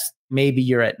Midwest, maybe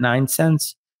you're at 9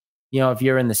 cents. If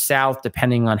you're in the South,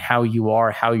 depending on how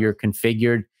you're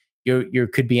configured, you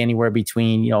could be anywhere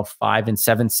between 5 and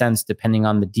 7 cents, depending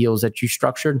on the deals that you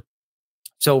structured.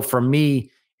 So for me,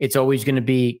 it's always going to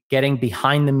be getting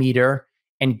behind the meter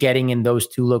and getting in those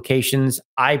two locations.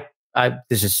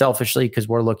 This is selfishly because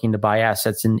we're looking to buy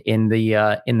assets in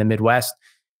the Midwest.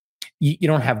 You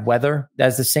don't have weather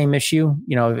as the same issue.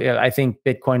 I think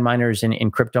Bitcoin miners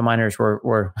and crypto miners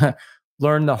were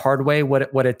learn the hard way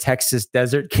what a Texas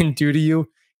desert can do to you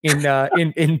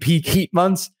in peak heat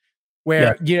months,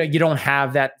 where you don't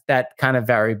have that kind of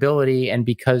variability. And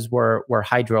because we're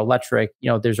hydroelectric,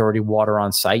 there's already water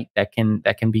on site that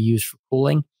can be used for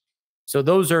cooling. So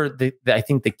those are I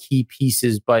think the key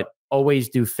pieces, but always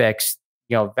do fixed,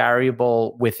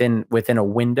 variable within a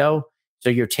window. So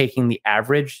you're taking the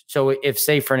average. So if,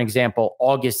 say, for an example,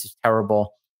 August is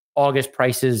terrible, August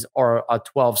prices are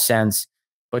 12 cents,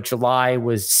 but July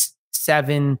was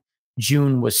 7,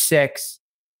 June was 6.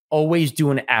 Always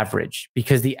do an average,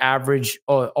 because the average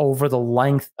over the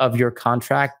length of your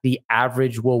contract, the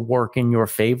average will work in your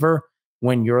favor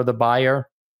when you're the buyer.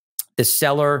 The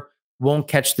seller won't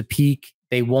catch the peak.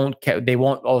 They'll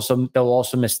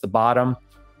also miss the bottom.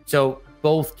 So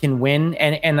both can win.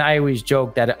 And I always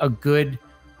joke that a good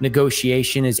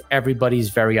negotiation is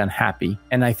everybody's very unhappy.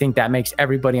 And I think that makes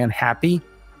everybody unhappy.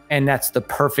 And that's the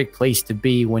perfect place to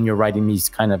be when you're writing these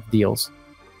kind of deals.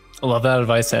 I love that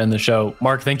advice to end the show.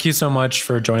 Mark, thank you so much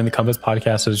for joining the Compass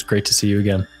podcast. It was great to see you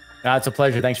again. It's a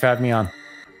pleasure. Thanks for having me on.